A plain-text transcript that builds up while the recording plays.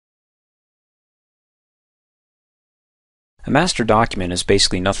A master document is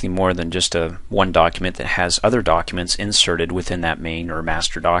basically nothing more than just one document that has other documents inserted within that main or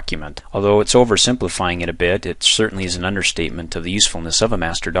master document. Although it's oversimplifying it a bit, it certainly is an understatement of the usefulness of a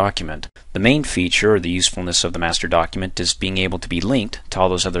master document. The main feature or the usefulness of the master document is being able to be linked to all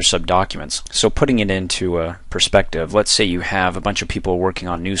those other subdocuments. So putting it into a perspective, let's say you have a bunch of people working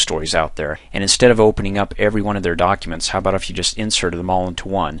on news stories out there, and instead of opening up every one of their documents, how about if you just inserted them all into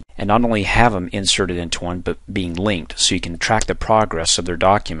one? And not only have them inserted into one, but being linked, so you can track the progress of their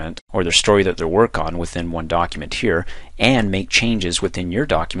document or their story that they work on within one document here, and make changes within your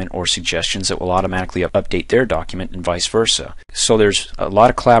document or suggestions that will automatically update their document and vice versa. So there's a lot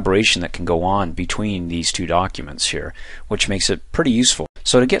of collaboration that can go on between these two documents here, which makes it pretty useful.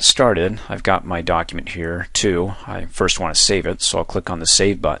 So to get started, I've got my document here too. I first want to save it, so I'll click on the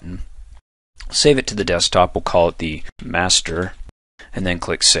Save button. Save it to the desktop. We'll call it the master, and then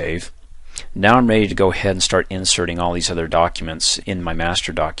click Save. Now I'm ready to go ahead and start inserting all these other documents in my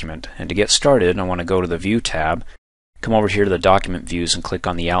master document. And to get started, I want to go to the View tab, come over here to the Document Views and click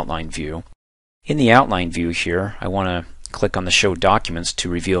on the Outline View. In the Outline View here, I want to click on the Show Documents to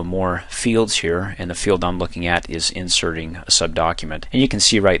reveal more fields here, and the field I'm looking at is inserting a subdocument. And you can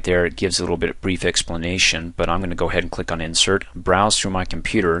see right there it gives a little bit of brief explanation, but I'm going to go ahead and click on Insert, browse through my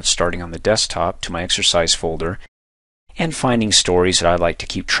computer starting on the desktop to my exercise folder, and finding stories that I'd like to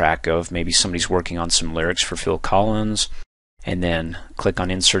keep track of. Maybe somebody's working on some lyrics for Phil Collins, and then click on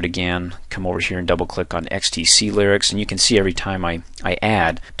Insert again, come over here and double click on XTC lyrics, and you can see every time I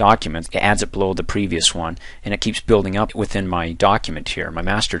add documents, it adds it below the previous one, and it keeps building up within my document here, my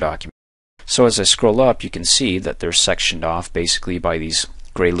master document. So as I scroll up, you can see that they're sectioned off basically by these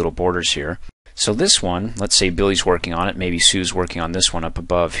gray little borders here. So this one, let's say Billy's working on it, maybe Sue's working on this one up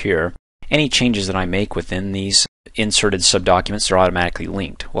above here. Any changes that I make within these inserted subdocuments are automatically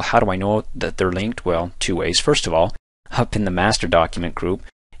linked. Well, how do I know that they're linked? Well, two ways. First of all, up in the master document group,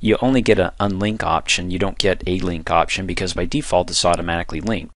 you only get an unlink option. You don't get a link option because by default it's automatically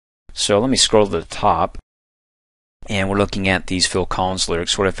linked. So let me scroll to the top, and we're looking at these Phil Collins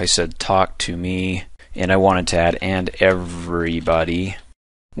lyrics. What if I said talk to me and I wanted to add and everybody?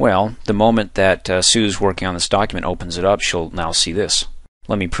 Well, the moment that Sue's working on this document opens it up, she'll now see this.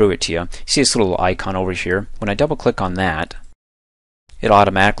 Let me prove it to you. See this little icon over here? When I double click on that, it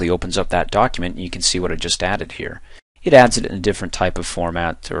automatically opens up that document, and you can see what I just added here. It adds it in a different type of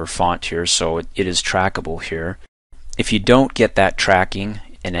format or font here, so it is trackable here. If you don't get that tracking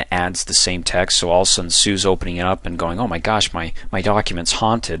and it adds the same text, so all of a sudden Sue's opening it up and going, oh my gosh, my document's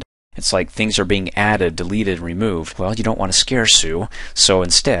haunted. It's like things are being added, deleted, removed. Well, you don't want to scare Sue, so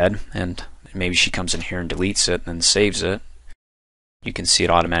instead, and maybe she comes in here and deletes it and then saves it, you can see it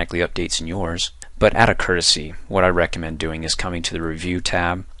automatically updates in yours. But out of courtesy, what I recommend doing is coming to the Review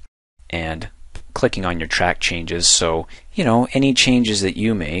tab and clicking on your track changes, so any changes that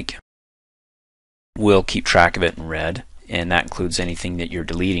you make will keep track of it in red, and that includes anything that you're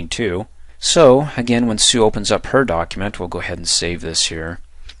deleting too. So again, when Sue opens up her document, we'll go ahead and save this here.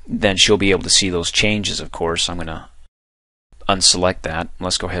 Then she'll be able to see those changes, of course. I'm going to unselect that.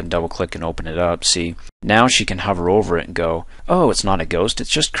 Let's go ahead and double click and open it up. See, now she can hover over it and go, oh, it's not a ghost, it's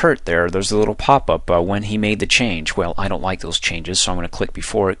just Kurt there. There's a little pop-up when he made the change. Well, I don't like those changes, so I'm going to click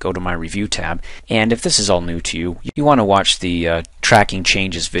before it, go to my Review tab. And if this is all new to you, you want to watch the tracking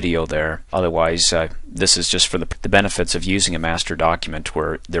changes video there. Otherwise, this is just for the benefits of using a master document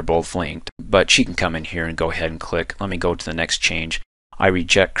where they're both linked. But she can come in here and go ahead and click. Let me go to the next change. I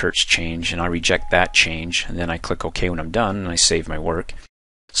reject Kurt's change, and I reject that change, and then I click OK when I'm done, and I save my work.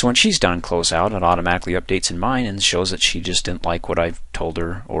 So when she's done close out, it automatically updates in mine and shows that she just didn't like what I've told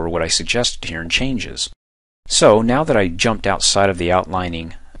her or what I suggested here and changes. So now that I jumped outside of the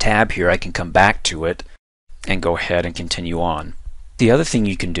outlining tab here, I can come back to it and go ahead and continue on. The other thing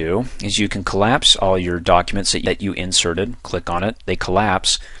you can do is you can collapse all your documents that you inserted. Click on it, they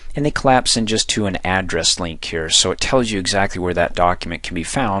collapse, and they collapse in just to an address link here. So it tells you exactly where that document can be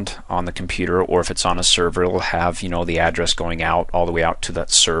found on the computer, or if it's on a server, it'll have the address going out all the way out to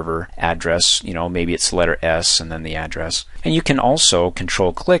that server address. Maybe it's the letter S and then the address. And you can also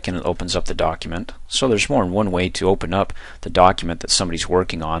control click and it opens up the document. So there's more than one way to open up the document that somebody's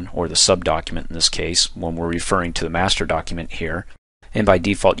working on, or the subdocument in this case, when we're referring to the master document here. And by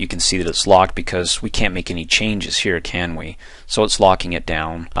default you can see that it's locked because we can't make any changes here, can we? So it's locking it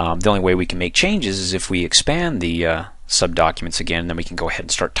down. The only way we can make changes is if we expand the subdocuments again, then we can go ahead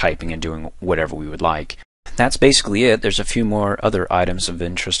and start typing and doing whatever we would like. That's basically it. There's a few more other items of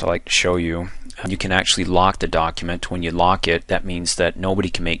interest I'd like to show you. You can actually lock the document. When you lock it, that means that nobody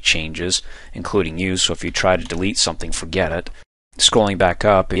can make changes, including you, so if you try to delete something, forget it. Scrolling back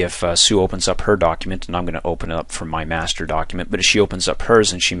up, if Sue opens up her document, and I'm going to open it up from my master document, but if she opens up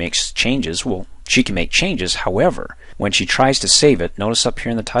hers and she makes changes, well, she can make changes. However, when she tries to save it, notice up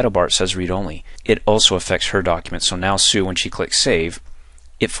here in the title bar it says read only. It also affects her document. So now Sue, when she clicks save,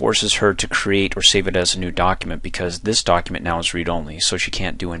 it forces her to create or save it as a new document because this document now is read only, so she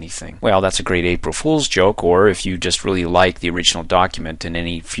can't do anything. Well, that's a great April Fool's joke, or if you just really like the original document and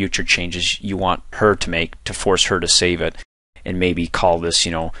any future changes you want her to make to force her to save it, and maybe call this,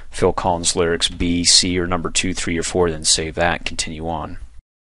 Phil Collins lyrics B, C, or number 2, 3, or 4, then save that and continue on.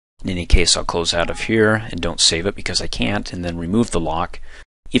 In any case, I'll close out of here and don't save it because I can't, and then remove the lock.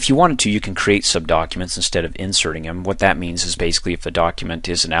 If you wanted to, you can create subdocuments instead of inserting them. What that means is basically if the document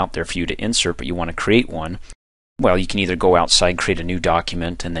isn't out there for you to insert, but you want to create one, well, you can either go outside and create a new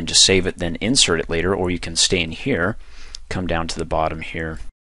document and then just save it, then insert it later, or you can stay in here, come down to the bottom here,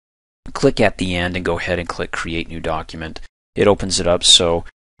 click at the end, and go ahead and click Create New Document. It opens it up, so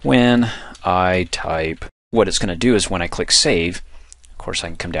when I type, what it's going to do is when I click Save, of course I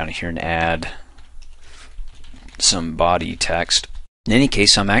can come down here and add some body text. In any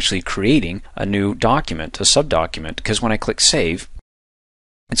case, I'm actually creating a new document, a subdocument, because when I click Save,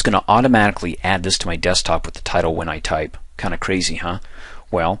 it's going to automatically add this to my desktop with the title when I type. Kind of crazy, huh?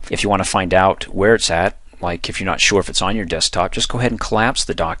 Well, if you want to find out where it's at, like if you're not sure if it's on your desktop, just go ahead and collapse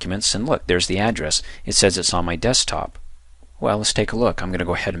the documents, and look, there's the address. It says it's on my desktop. Well, let's take a look. I'm going to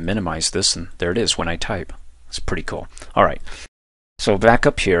go ahead and minimize this, and there it is when I type. It's pretty cool. Alright, so back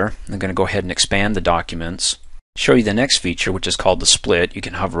up here, I'm going to go ahead and expand the documents, show you the next feature, which is called the split. You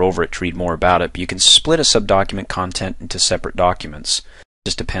can hover over it to read more about it, but you can split a subdocument content into separate documents. It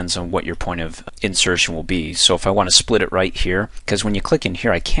just depends on what your point of insertion will be. So if I want to split it right here, because when you click in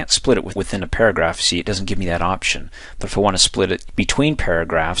here, I can't split it within a paragraph. See, it doesn't give me that option. But if I want to split it between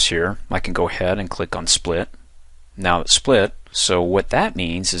paragraphs here, I can go ahead and click on split. Now it's split, so what that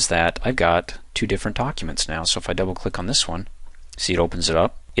means is that I've got two different documents now. So if I double click on this one, see, it opens it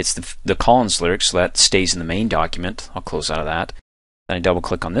up. It's the Collins lyrics, so that stays in the main document. I'll close out of that. Then I double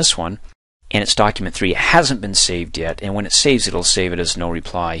click on this one, and it's document 3. It hasn't been saved yet, and when it saves, it'll save it as no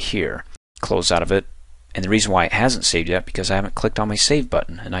reply here. Close out of it, and the reason why it hasn't saved yet because I haven't clicked on my save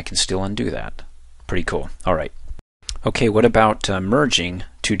button, and I can still undo that. Pretty cool. Alright. Okay, what about merging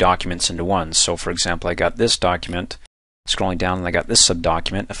two documents into one? So for example, I got this document, scrolling down, and I got this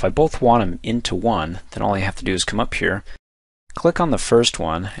subdocument. If I both want them into one, then all I have to do is come up here, click on the first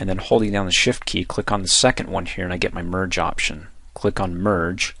one, and then holding down the Shift key, click on the second one here, and I get my merge option. Click on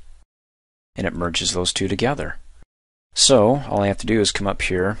merge, and it merges those two together. So all I have to do is come up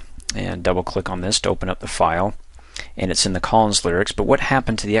here and double click on this to open up the file, and it's in the Collins lyrics. But what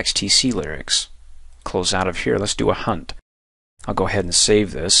happened to the XTC lyrics? Close out of here. Let's do a hunt. I'll go ahead and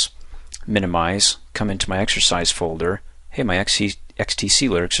save this, minimize, come into my exercise folder. Hey, my XTC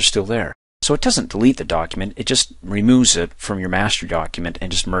lyrics are still there. So it doesn't delete the document, it just removes it from your master document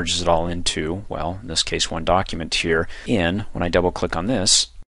and just merges it all into, well, in this case, one document here. When I double click on this,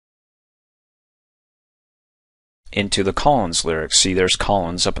 into the Collins lyrics. See, there's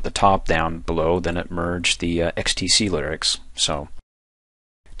Collins up at the top, down below, then it merged the XTC lyrics. So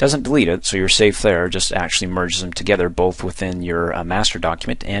doesn't delete it, so you're safe there. Just actually merges them together both within your master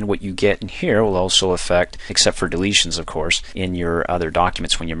document, and what you get in here will also affect, except for deletions of course, in your other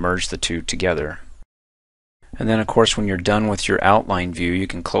documents when you merge the two together. And then of course when you're done with your outline view, you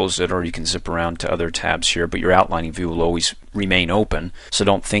can close it or you can zip around to other tabs here, but your outlining view will always remain open. So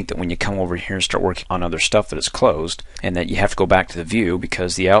don't think that when you come over here and start working on other stuff that it's closed and that you have to go back to the view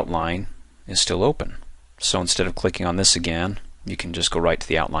because the outline is still open. So instead of clicking on this again, you can just go right to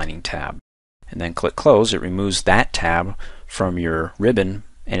the outlining tab and then click close. It removes that tab from your ribbon,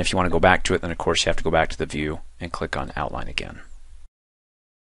 and if you want to go back to it, then of course you have to go back to the view and click on outline again.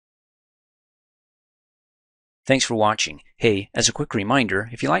 Thanks for watching. Hey, as a quick reminder,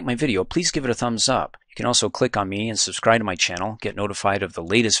 if you like my video, please give it a thumbs up. You can also click on me and subscribe to my channel, get notified of the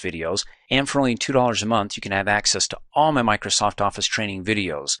latest videos, and for only $2 a month you can have access to all my Microsoft Office training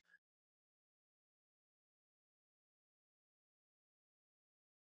videos.